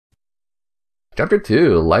Chapter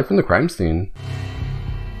 2, Life in the Crime Scene.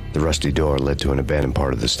 The rusty door led to an abandoned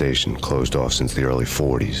part of the station, closed off since the early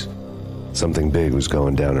 40s. Something big was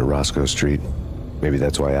going down at Roscoe Street. Maybe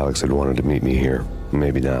that's why Alex had wanted to meet me here.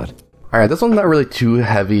 Maybe not. Alright, this one's not really too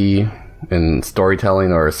heavy in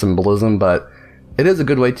storytelling or symbolism, but it is a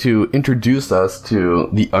good way to introduce us to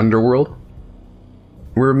the underworld.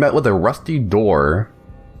 We're met with a rusty door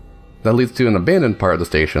that leads to an abandoned part of the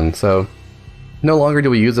station, so no longer do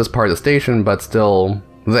we use this part of the station, but still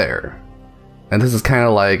there. And this is kind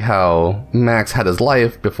of like how Max had his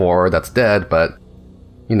life before that's dead, but,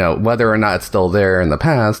 you know, whether or not it's still there in the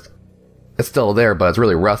past, it's still there, but it's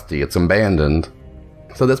really rusty, it's abandoned.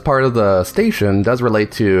 So this part of the station does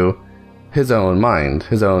relate to his own mind,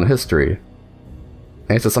 his own history.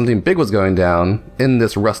 And he said something big was going down in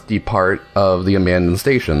this rusty part of the abandoned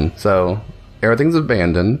station. So everything's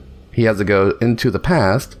abandoned. He has to go into the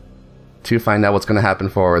past to find out what's going to happen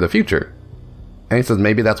for the future. And he says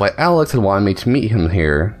maybe that's why Alex had wanted me to meet him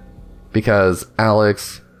here. Because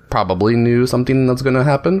Alex probably knew something that's going to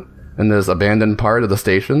happen in this abandoned part of the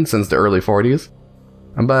station since the early 40s.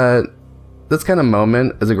 But this kind of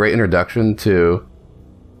moment is a great introduction to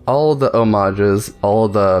all the homages, all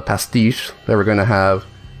the pastiche that we're going to have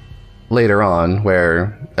later on,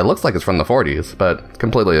 where it looks like it's from the 40s, but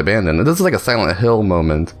completely abandoned. And this is like a Silent Hill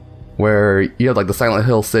moment, where you have like the Silent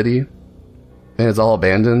Hill city, and it's all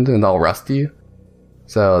abandoned and all rusty.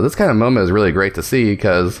 So this kind of moment is really great to see,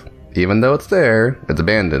 because even though it's there, it's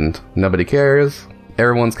abandoned. Nobody cares,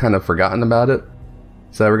 everyone's kind of forgotten about it.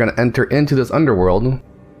 So we're going to enter into this underworld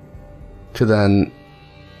to then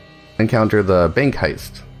encounter the bank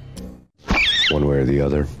heist. One way or the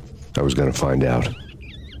other, I was gonna find out.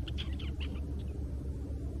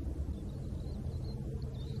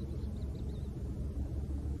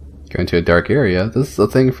 Going to a dark area. This is a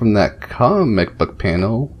thing from that comic book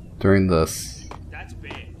panel during the... That's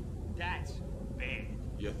bad. That's bad.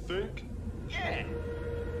 You think? Yeah.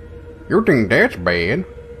 You think that's bad?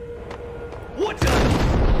 What's up?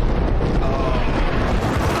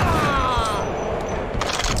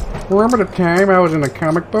 Remember the time I was in a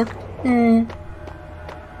comic book? Hey,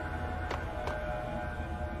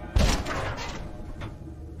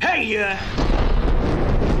 I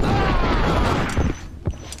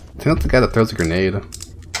think that's the guy that throws a grenade.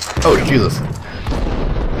 Oh, Jesus.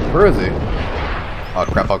 Where is he? Oh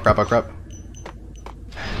crap, oh crap, oh crap.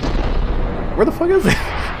 Where the fuck is he?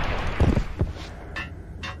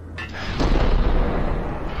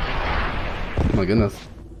 Oh my goodness.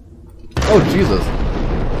 Oh, Jesus.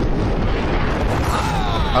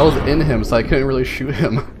 I was in him, so I couldn't really shoot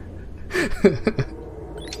him.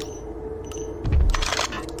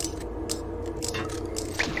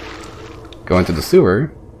 Going to the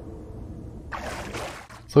sewer.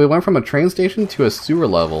 So we went from a train station to a sewer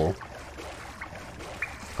level.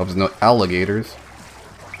 Hope there's no alligators,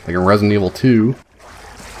 like in Resident Evil 2.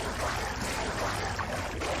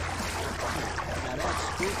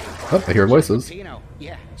 Oh, I hear voices.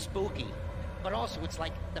 Yeah, spooky. But also, it's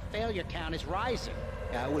like the failure count is rising.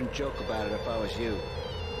 Yeah, I wouldn't joke about it if I was you.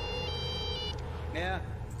 Yeah.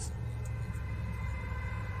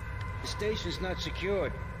 The station's not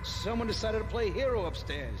secured. Someone decided to play hero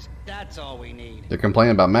upstairs. That's all we need. They're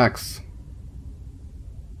complaining about Max.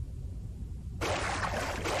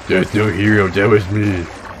 There's no hero, that was me.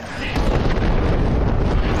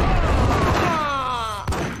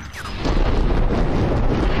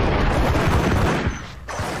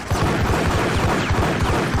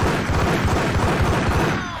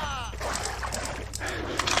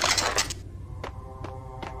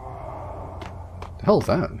 The hell is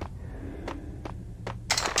that?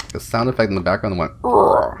 A sound effect in the background that went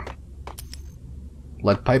 "Urgh."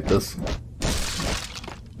 Lead pipe this.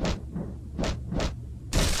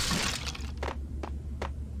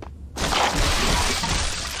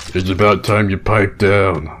 It's about time you pipe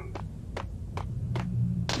down.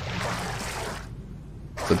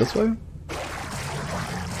 Is it this way?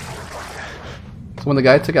 So when the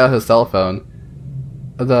guy took out his cell phone,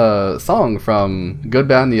 the song from Good,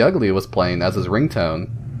 Bad, and the Ugly was playing as his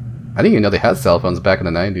ringtone. I didn't even know they had cell phones back in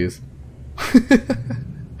the 90s.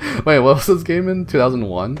 Wait, what was this game in?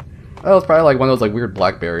 2001? Oh, it's probably like one of those like weird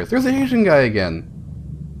Blackberries. There's the Asian guy again.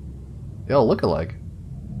 They all look alike.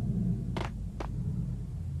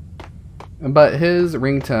 But his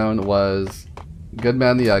ringtone was Good,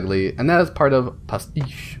 Bad, and the Ugly, and that is part of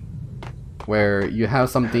pastiche, where you have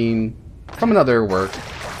something from another work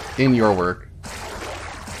in your work.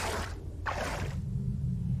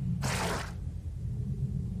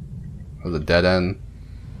 That was a dead end.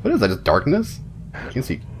 What is that, just darkness? I can't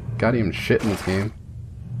see goddamn shit in this game.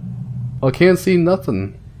 Oh, I can't see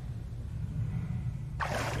nothing.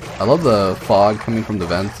 I love the fog coming from the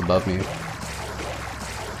vents above me.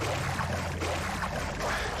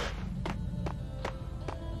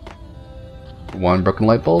 One broken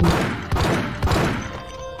light bulb.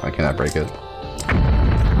 I cannot break it.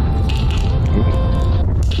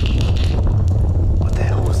 What the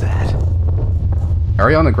hell was that?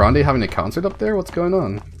 Ariana Grande having a concert up there? What's going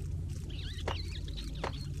on?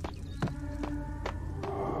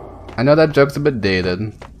 I know that joke's a bit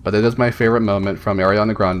dated, but it is my favorite moment from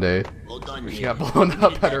Ariana Grande. She got blown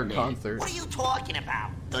up at her concert. What are you talking about?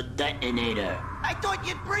 The detonator. I thought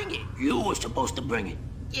you'd bring it. You were supposed to bring it.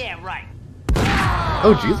 Yeah, right.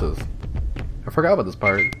 Oh, Jesus. I forgot about this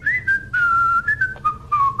part.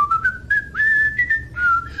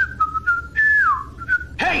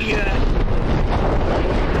 Hey,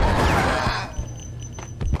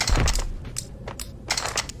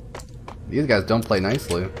 These guys don't play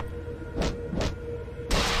nicely.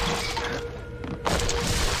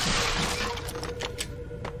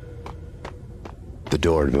 The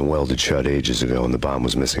door had been welded shut ages ago and the bomb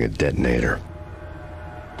was missing a detonator.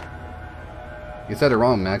 You said it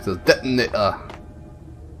wrong, Max. It's detonator.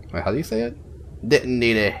 Wait, how do you say it?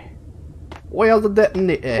 Detonator. Where's the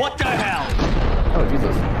detonator? what the hell? Oh,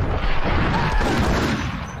 Jesus.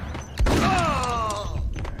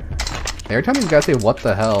 Every time these guys say what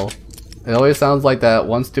the hell, it always sounds like that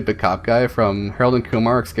one stupid cop guy from Harold and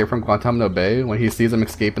Kumar Escape from Guantanamo Bay when he sees him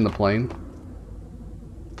escape in the plane.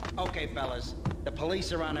 Okay, fellas. The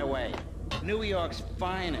police are on their way. New York's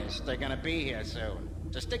finest are gonna be here soon.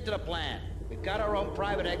 So stick to the plan. We've got our own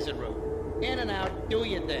private exit route. In and out, do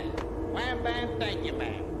your thing. Wham bam, thank you,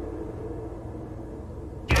 ma'am.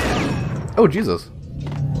 Oh, Jesus.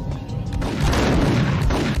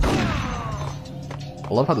 I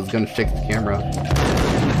love how this gun shakes the camera.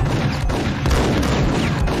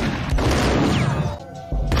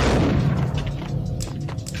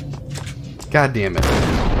 God damn it.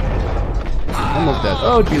 Almost dead.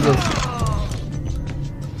 Oh, Jesus.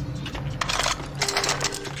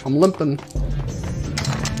 I'm limping.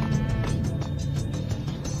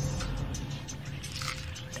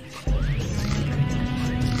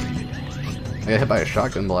 I got hit by a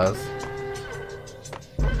shotgun blast.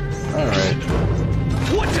 Alright.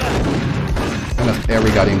 What the? I missed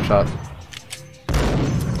every goddamn shot.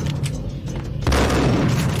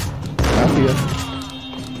 I see ya.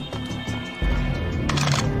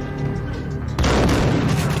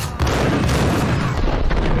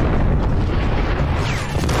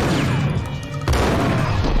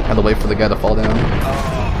 Had to wait for the guy to fall down.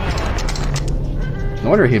 No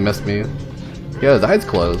wonder he missed me. He had his eyes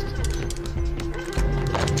closed.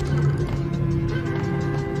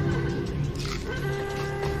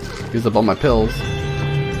 Used up all my pills.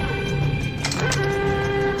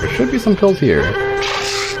 There should be some pills here.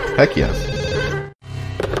 Heck yes.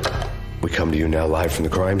 We come to you now live from the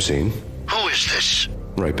crime scene. Who is this?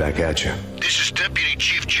 Right back at you. This is Deputy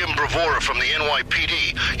Chief Jim Bravura from the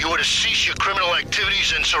NYPD. You are to cease your criminal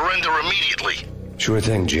activities and surrender immediately. Sure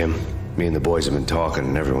thing, Jim. Me and the boys have been talking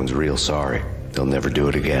and everyone's real sorry. They'll never do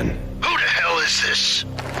it again. Who the hell is this?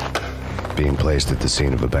 Being placed at the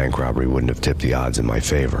scene of a bank robbery wouldn't have tipped the odds in my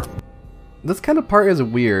favor. This kind of part is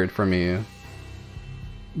weird for me.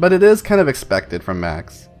 But it is kind of expected from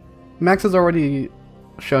Max. Max has already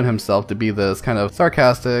shown himself to be this kind of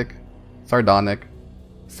sarcastic, sardonic,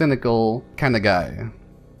 cynical kind of guy.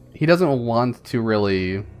 He doesn't want to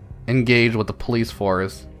really engage with the police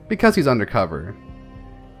force because he's undercover.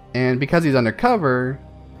 And because he's undercover,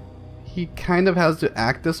 he kind of has to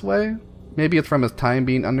act this way. Maybe it's from his time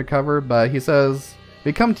being undercover, but he says,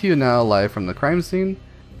 "We come to you now live from the crime scene,"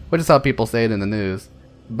 which is how people say it in the news.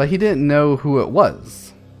 But he didn't know who it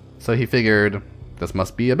was. So he figured, this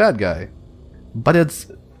must be a bad guy. But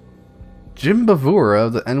it's Jim Bravura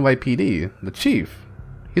of the NYPD, the chief.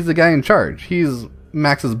 He's the guy in charge. He's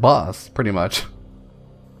Max's boss, pretty much.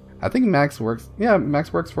 I think Max works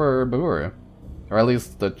for Bravura. Or at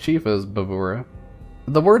least the chief is Bravura.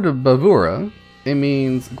 The word Bravura, it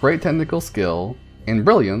means great technical skill and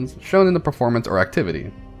brilliance shown in the performance or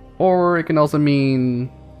activity. Or it can also mean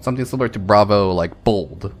something similar to bravo, like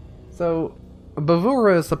bold. So,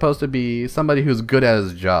 Bravura is supposed to be somebody who's good at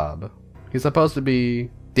his job. He's supposed to be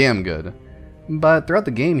damn good. But throughout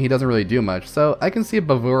the game, he doesn't really do much. So I can see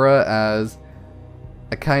Bravura as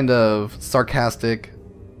a kind of sarcastic,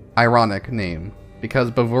 ironic name. Because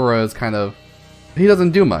Bravura is kind of... he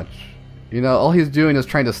doesn't do much. You know, all he's doing is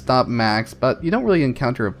trying to stop Max, but you don't really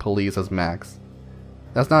encounter police as Max.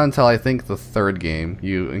 That's not until I think the third game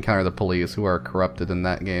you encounter the police, who are corrupted in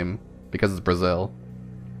that game because it's Brazil.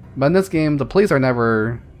 But in this game, the police are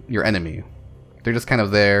never your enemy. They're just kind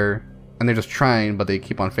of there and they're just trying, but they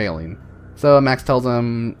keep on failing. So Max tells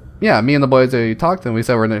them, yeah, me and the boys already talked, and we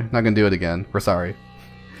said we're not going to do it again. We're sorry.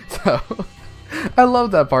 So, I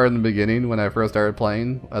loved that part in the beginning when I first started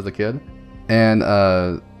playing as a kid. And,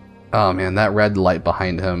 oh man, that red light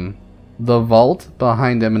behind him. The vault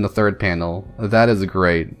behind him in the third panel, that is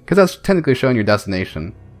great. Because that's technically showing your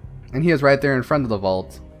destination. And he is right there in front of the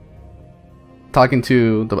vault, talking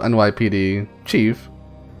to the NYPD chief,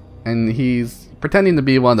 and he's pretending to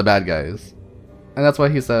be one of the bad guys. And that's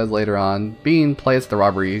what he says later on, being placed at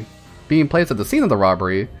the scene of the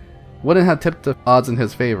robbery wouldn't have tipped the odds in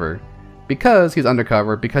his favor, because he's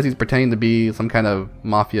undercover, because he's pretending to be some kind of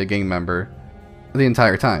mafia gang member the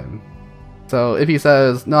entire time. So if he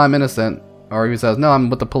says, no, I'm innocent, or if he says, no, I'm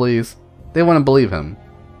with the police, they wouldn't believe him,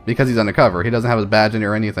 because he's undercover. He doesn't have his badge in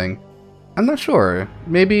or anything. I'm not sure.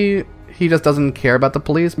 Maybe he just doesn't care about the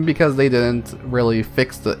police because they didn't really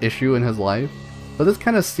fix the issue in his life. But this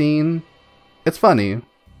kind of scene, it's funny.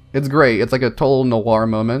 It's great. It's like a total noir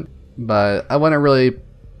moment, but I wouldn't really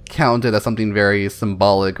count it as something very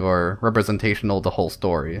symbolic or representational of the whole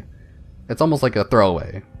story. It's almost like a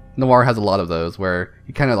throwaway. Noir has a lot of those where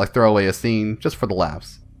you kind of like throw away a scene just for the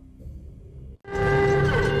laughs.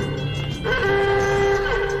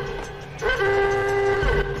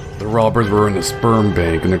 The robbers were in a sperm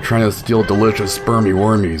bank and they're trying to steal delicious spermy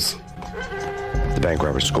wormies. The bank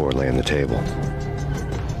robber's score lay on the table.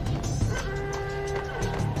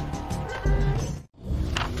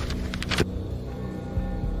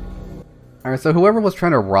 Alright, so whoever was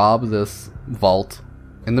trying to rob this vault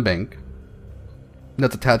in the bank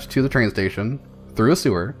that's attached to the train station through a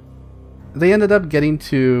sewer, they ended up getting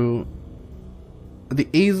to the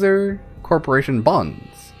Aesir Corporation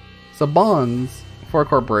bonds. So bonds for a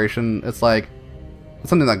corporation, it's like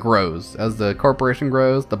something that grows. As the corporation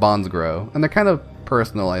grows, the bonds grow. And they're kind of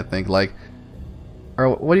personal, I think. Like,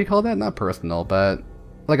 or what do you call that? Not personal, but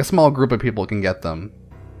like a small group of people can get them.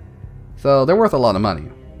 So they're worth a lot of money.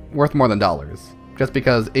 Worth more than dollars. Just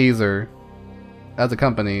because Aesir, as a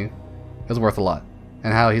company, is worth a lot.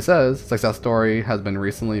 And how he says, success story has been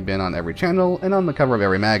recently been on every channel and on the cover of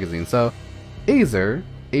every magazine. So Aesir,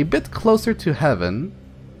 a bit closer to heaven,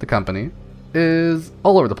 the company, is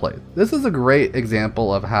all over the place. This is a great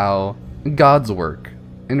example of how gods work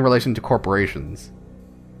in relation to corporations.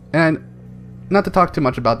 And not to talk too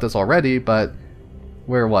much about this already, but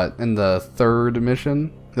we're what, in the third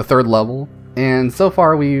mission? The third level? And so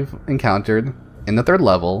far we've encountered, in the third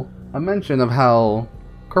level, a mention of how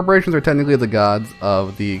corporations are technically the gods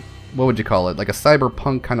of the, what would you call it, like a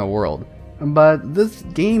cyberpunk kind of world. But this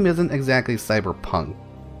game isn't exactly cyberpunk.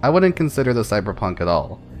 I wouldn't consider this cyberpunk at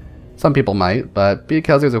all. Some people might, but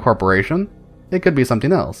because there's a corporation, it could be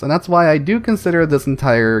something else. And that's why I do consider this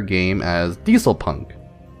entire game as Dieselpunk.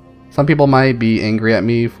 Some people might be angry at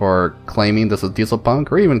me for claiming this is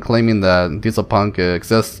Dieselpunk, or even claiming that Dieselpunk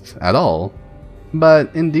exists at all.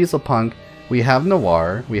 But in Dieselpunk, we have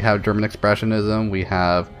noir, we have German expressionism, we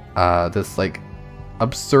have this like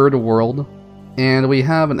absurd world, and we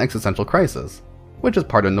have an existential crisis, which is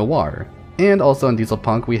part of noir. And also in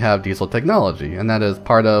Dieselpunk, we have diesel technology, and that is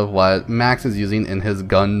part of what Max is using in his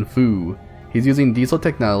gun fu. He's using diesel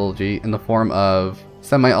technology in the form of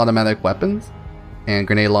semi-automatic weapons, and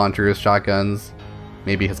grenade launchers, shotguns,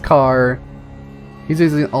 maybe his car. He's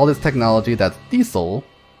using all this technology that's diesel.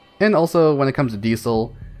 And also, when it comes to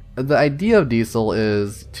diesel, the idea of diesel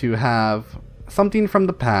is to have something from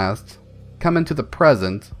the past come into the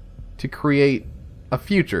present to create a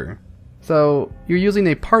future. So you're using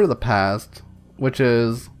a part of the past, which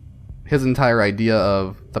is his entire idea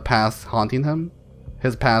of the past haunting him,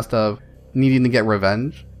 his past of needing to get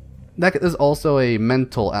revenge. That is also a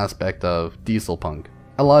mental aspect of Dieselpunk.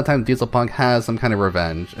 A lot of times Dieselpunk has some kind of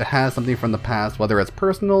revenge. It has something from the past, whether it's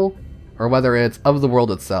personal or whether it's of the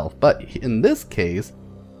world itself. But in this case,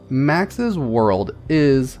 Max's world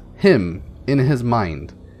is him in his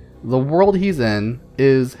mind. The world he's in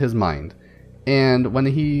is his mind. And when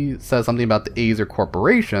he says something about the Aesir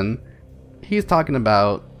Corporation, he's talking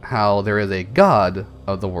about how there is a god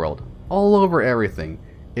of the world all over everything.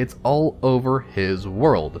 It's all over his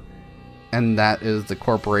world. And that is the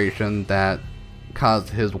corporation that caused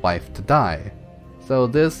his wife to die. So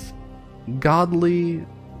this godly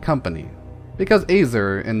company, because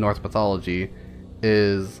Aesir in Norse mythology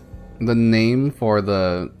is the name for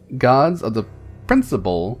the gods of the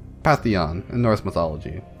principal pantheon in Norse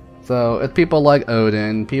mythology. So it's people like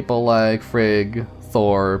Odin, people like Frigg,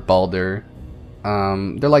 Thor, Balder.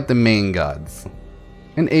 They're like the main gods.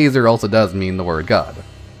 And Aesir also does mean the word god.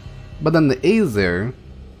 But then the Aesir,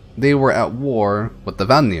 they were at war with the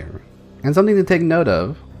Vanir. And something to take note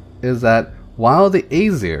of is that while the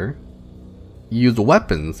Aesir used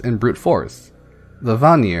weapons and brute force. The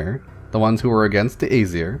Vanir, the ones who were against the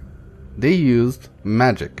Aesir, they used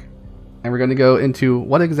magic. And we're going to go into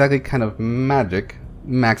what exactly kind of magic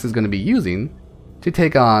Max is going to be using to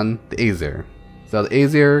take on the Aesir. So the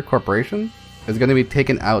Aesir Corporation is going to be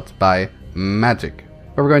taken out by magic.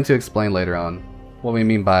 But we're going to explain later on what we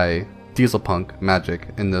mean by Dieselpunk magic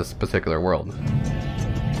in this particular world.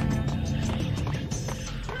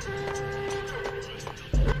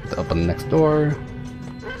 To open the next door.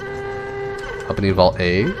 Opening Vault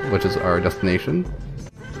A, which is our destination.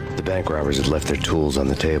 The bank robbers had left their tools on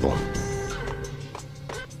the table.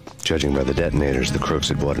 Judging by the detonators, the crooks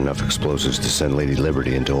had bought enough explosives to send Lady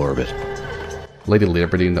Liberty into orbit. Lady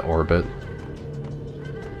Liberty into orbit.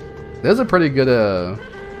 There's a pretty good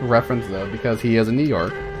reference though, because he is in New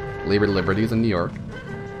York. Lady Liberty is in New York.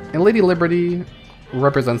 And Lady Liberty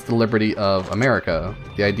represents the liberty of America,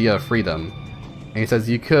 the idea of freedom. And he says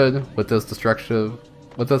you could, with this destructive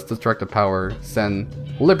power,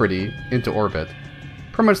 send liberty into orbit.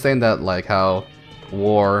 Pretty much saying that like how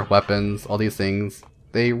war, weapons, all these things,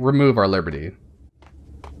 they remove our liberty.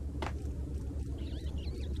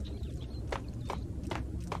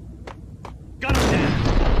 Gun him down.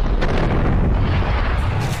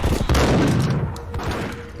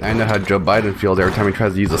 I know how Joe Biden feels every time he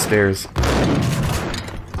tries to use the stairs.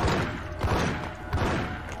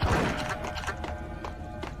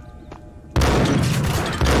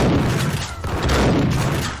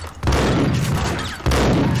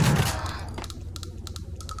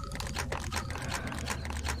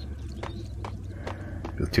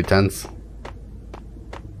 It's too tense.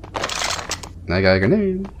 And I got a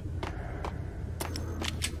grenade.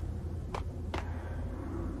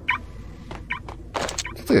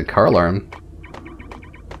 It's like a car alarm.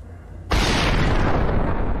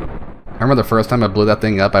 I remember the first time I blew that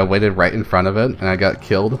thing up, I waited right in front of it and I got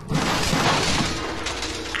killed.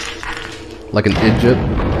 Like an idiot.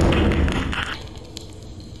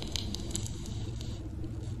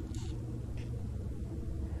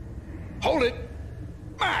 Hold it!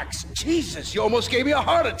 Max! Jesus, you almost gave me a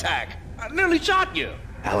heart attack! I nearly shot you!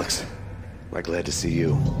 Alex, I'm glad to see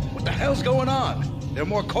you. What the hell's going on? There are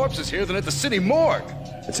more corpses here than at the city morgue!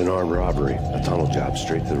 It's an armed robbery. A tunnel job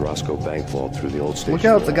straight to the Roscoe Bank vault through the old station. Look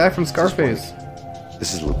out, it's the guy from Scarface.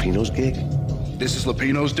 This is Lupino's gig? This is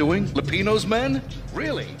Lupino's doing? Lupino's men?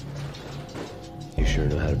 Really? You sure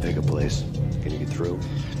know how to pick a place? Can you get through?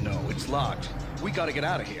 No, it's locked. We gotta get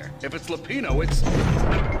out of here. If it's Lupino, it's...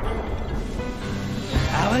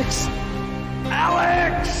 Alex?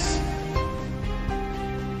 Alex!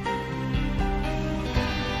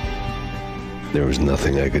 There was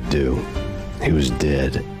nothing I could do. He was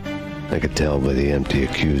dead. I could tell by the empty,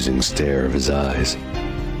 accusing stare of his eyes.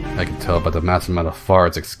 I could tell by the massive amount of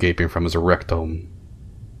farts escaping from his rectum.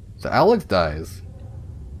 So Alex dies.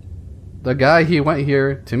 The guy he went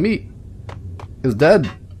here to meet is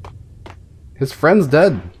dead. His friend's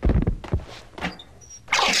dead.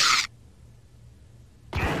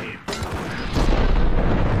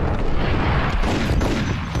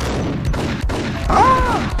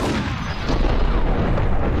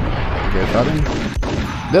 Shot him?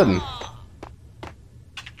 Didn't.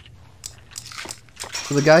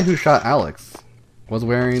 So the guy who shot Alex was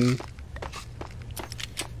wearing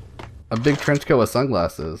a big trench coat with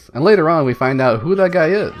sunglasses. And later on we find out who that guy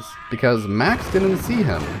is, because Max didn't see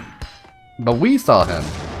him. But we saw him.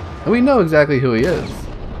 And we know exactly who he is.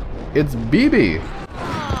 It's BB.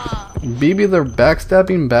 BB the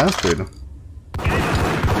backstabbing bastard.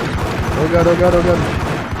 Oh god, oh god, oh god.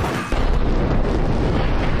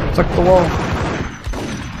 Suck the wall.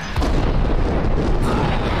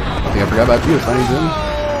 I think I forgot about you, Sonny Jim.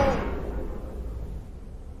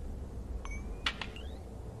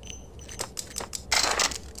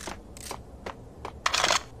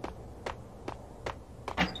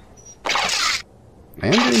 I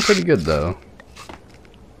am doing pretty good though.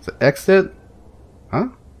 So exit, huh?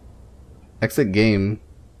 Exit game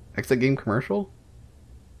commercial?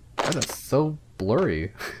 That is so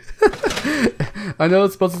blurry. I know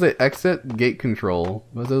it's supposed to say exit gate control,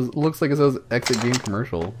 but it looks like it says exit game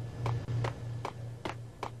commercial.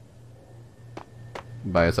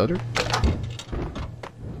 Buy a soda?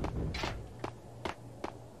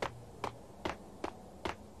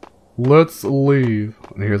 Let's leave.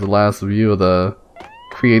 And here's the last view of the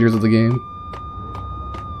creators of the game.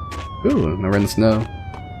 Ooh, now we're in the snow.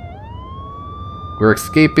 We're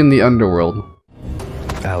escaping the underworld.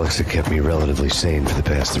 Alex had kept me relatively sane for the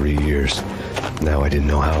past 3 years. Now I didn't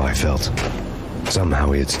know how I felt.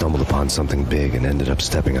 Somehow he had stumbled upon something big and ended up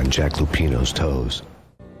stepping on Jack Lupino's toes.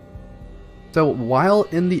 So while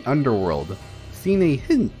in the underworld, seeing a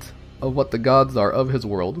hint of what the gods are of his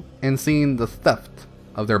world, and seeing the theft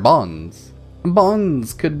of their bonds.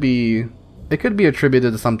 Bonds could be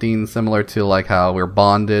attributed to something similar to like how we're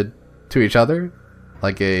bonded to each other,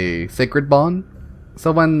 like a sacred bond.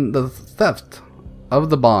 So when the theft of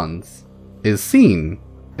the bonds is seen,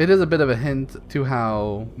 it is a bit of a hint to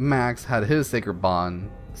how Max had his sacred bond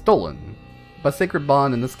stolen. But sacred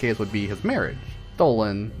bond in this case would be his marriage,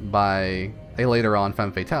 stolen by a later on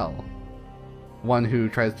femme fatale, one who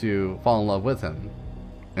tries to fall in love with him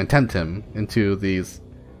and tempt him into these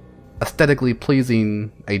aesthetically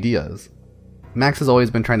pleasing ideas. Max has always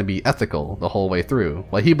been trying to be ethical the whole way through,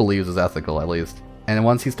 what he believes is ethical at least. And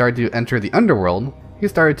once he started to enter the underworld, he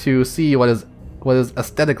started to see what is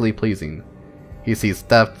aesthetically pleasing. He sees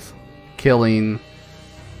theft, killing,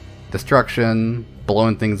 destruction,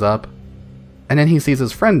 blowing things up, and then he sees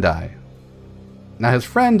his friend die. Now his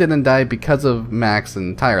friend didn't die because of Max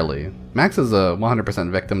entirely. Max is a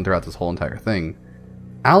 100% victim throughout this whole entire thing.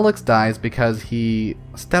 Alex dies because he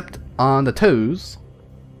stepped on the toes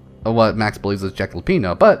of what Max believes is Jack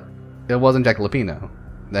Lupino, but it wasn't Jack Lupino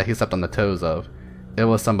that he stepped on the toes of. It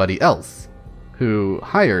was somebody else who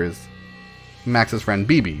hires Max's friend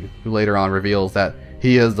BB, who later on reveals that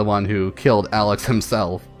he is the one who killed Alex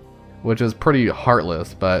himself, which is pretty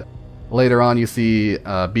heartless, but later on you see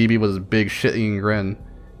BB with his big shit-eating grin,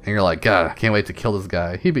 and you're like, God, I can't wait to kill this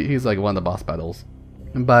guy. He's like one of the boss battles.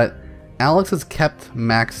 But Alex has kept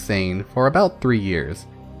Max sane for about 3 years,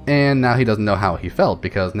 and now he doesn't know how he felt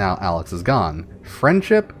because now Alex is gone.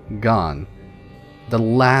 Friendship gone. The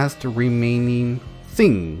last remaining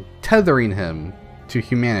thing tethering him to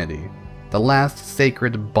humanity. The last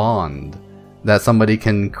sacred bond that somebody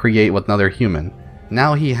can create with another human.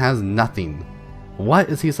 Now he has nothing. What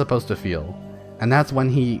is he supposed to feel? And that's when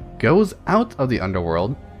he goes out of the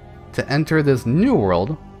underworld to enter this new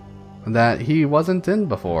world that he wasn't in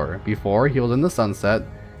before. Before, he was in the sunset.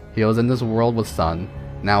 He was in this world with sun.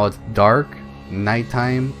 Now it's dark,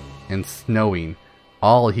 nighttime, and snowing.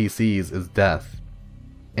 All he sees is death.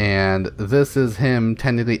 And this is him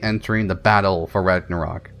technically entering the battle for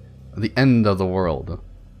Ragnarok, the end of the world.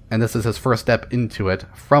 And this is his first step into it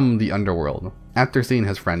from the underworld, after seeing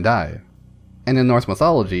his friend die. And in Norse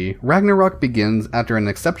mythology, Ragnarok begins after an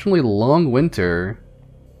exceptionally long winter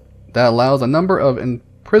that allows a number of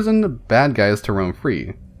imprisoned bad guys to roam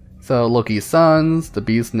free. So Loki's sons, the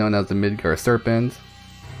beast known as the Midgard serpent,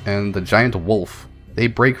 and the giant wolf, they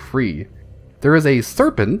break free. There is a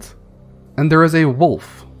serpent and there is a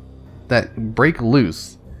wolf that break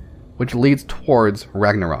loose, which leads towards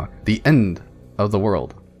Ragnarok, the end of the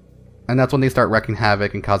world. And that's when they start wreaking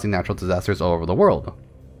havoc and causing natural disasters all over the world.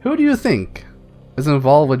 Who do you think is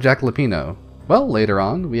involved with Jack Lupino? Well, later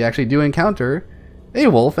on, we actually do encounter a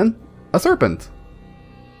wolf and a serpent.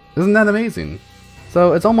 Isn't that amazing?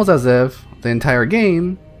 So it's almost as if the entire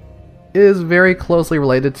game is very closely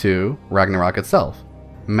related to Ragnarok itself.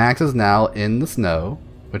 Max is now in the snow,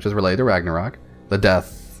 which is related to Ragnarok, the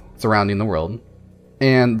death surrounding the world.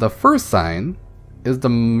 And the first sign is the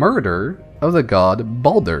murder of the god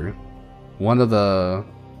Baldur, one of the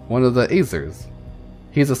Aesirs.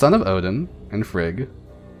 He's the son of Odin and Frigg.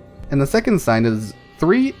 And the second sign is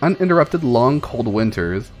 3 uninterrupted long cold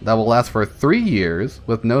winters that will last for 3 years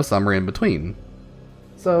with no summer in between.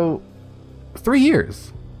 So, 3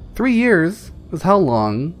 years. 3 years is how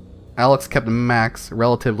long Alex kept Max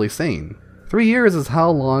relatively sane. 3 years is how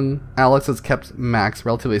long Alex has kept Max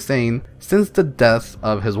relatively sane since the death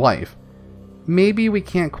of his wife. Maybe we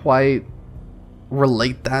can't quite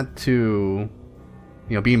relate that to,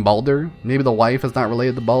 being Baldur. Maybe the wife is not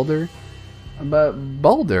related to Baldur. But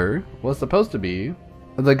Baldur was supposed to be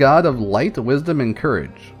the god of light, wisdom, and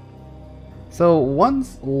courage. So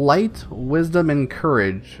once light, wisdom, and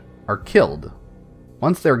courage are killed,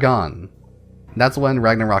 once they're gone, that's when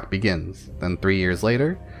Ragnarok begins. Then 3 years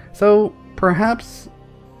later. So perhaps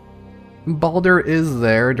Baldur is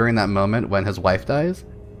there during that moment when his wife dies,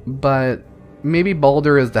 but maybe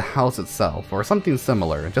Baldur is the house itself, or something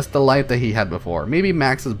similar, just the life that he had before. Maybe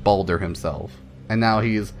Max is Baldur himself, and now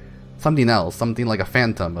he's something else, something like a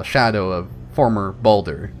phantom, a shadow of former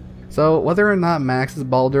Baldur. So whether or not Max is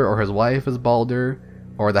Baldur, or his wife is Baldur,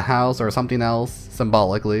 or the house, or something else,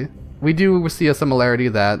 symbolically, we do see a similarity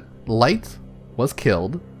that light was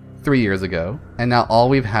killed 3 years ago, and now all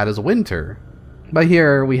we've had is winter. But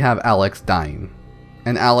here we have Alex dying,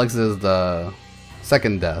 and Alex is the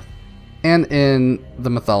second death. And in the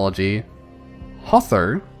mythology,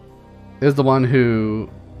 Hothar is the one who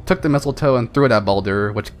took the mistletoe and threw it at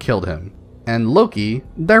Baldur, which killed him. And Loki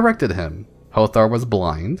directed him. Hothar was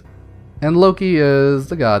blind, and Loki is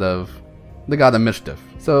the god of mischief.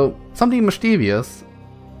 So something mischievous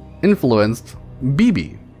influenced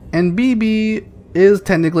BB. And BB is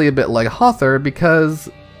technically a bit like Hathor because,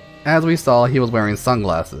 as we saw, he was wearing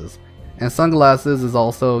sunglasses. And sunglasses is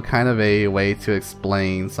also kind of a way to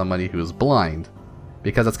explain somebody who's blind.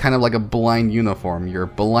 Because it's kind of like a blind uniform. You're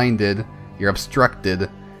blinded, you're obstructed,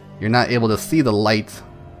 you're not able to see the light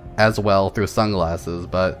as well through sunglasses,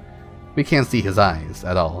 but we can't see his eyes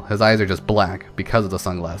at all. His eyes are just black because of the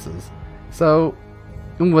sunglasses. So,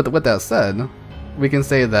 with that said, we can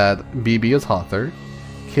say that BB is Hathor,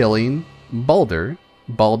 killing Baldur.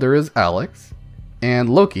 Baldur is Alex, and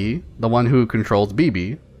Loki, the one who controls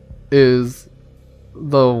BB, is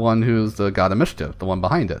the one who's the god of mischief, the one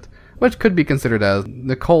behind it, which could be considered as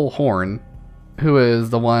Nicole Horn, who is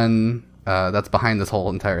the one that's behind this whole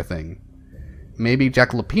entire thing. Maybe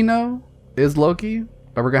Jack Lupino is Loki,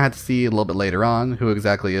 but we're gonna have to see a little bit later on who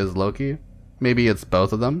exactly is Loki. Maybe it's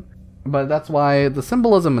both of them. But that's why the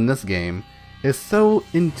symbolism in this game is so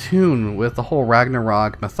in tune with the whole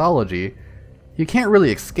Ragnarok mythology, you can't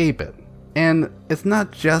really escape it. And it's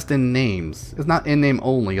not just in names, it's not in name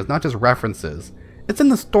only, it's not just references, it's in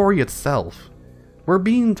the story itself. We're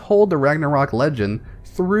being told the Ragnarok legend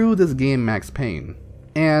through this game Max Payne.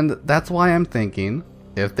 And that's why I'm thinking,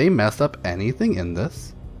 if they messed up anything in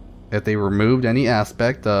this, if they removed any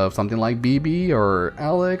aspect of something like BB or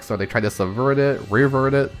Alex, or they tried to subvert it,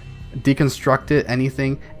 revert it, deconstruct it,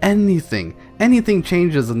 anything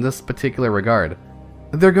changes in this particular regard,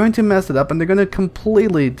 they're going to mess it up and they're going to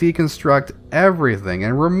completely deconstruct everything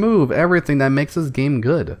and remove everything that makes this game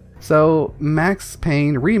good. So Max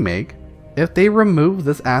Payne Remake, if they remove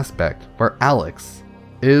this aspect where Alex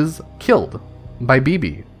is killed by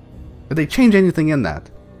BB, if they change anything in that,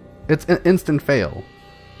 it's an instant fail.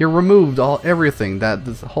 You removed everything that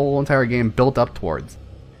this whole entire game built up towards.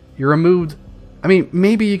 You removed, I mean,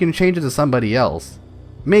 maybe you can change it to somebody else.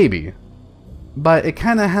 Maybe. But it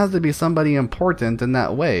kind of has to be somebody important in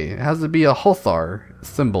that way. It has to be a Hathor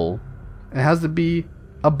symbol. It has to be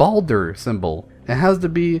a Baldur symbol. It has to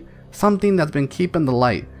be something that's been keeping the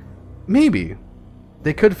light. Maybe.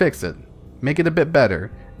 They could fix it. Make it a bit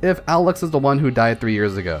better. If Alex is the one who died 3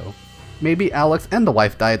 years ago, maybe Alex and the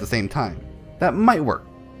wife die at the same time. That might work.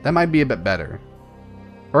 That might be a bit better.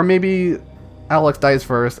 Or maybe Alex dies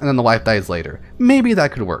first and then the wife dies later. Maybe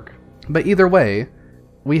that could work. But either way,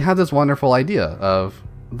 we have this wonderful idea of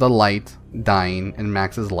the light dying in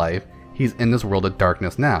Max's life. He's in this world of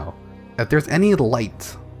darkness now. If there's any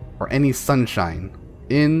light or any sunshine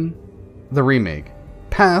in the remake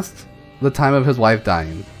past the time of his wife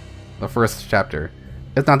dying, the first chapter,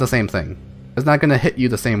 it's not the same thing. It's not going to hit you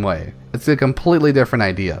the same way. It's a completely different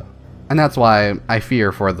idea. And that's why I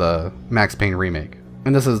fear for the Max Payne remake.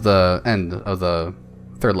 And this is the end of the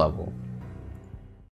third level.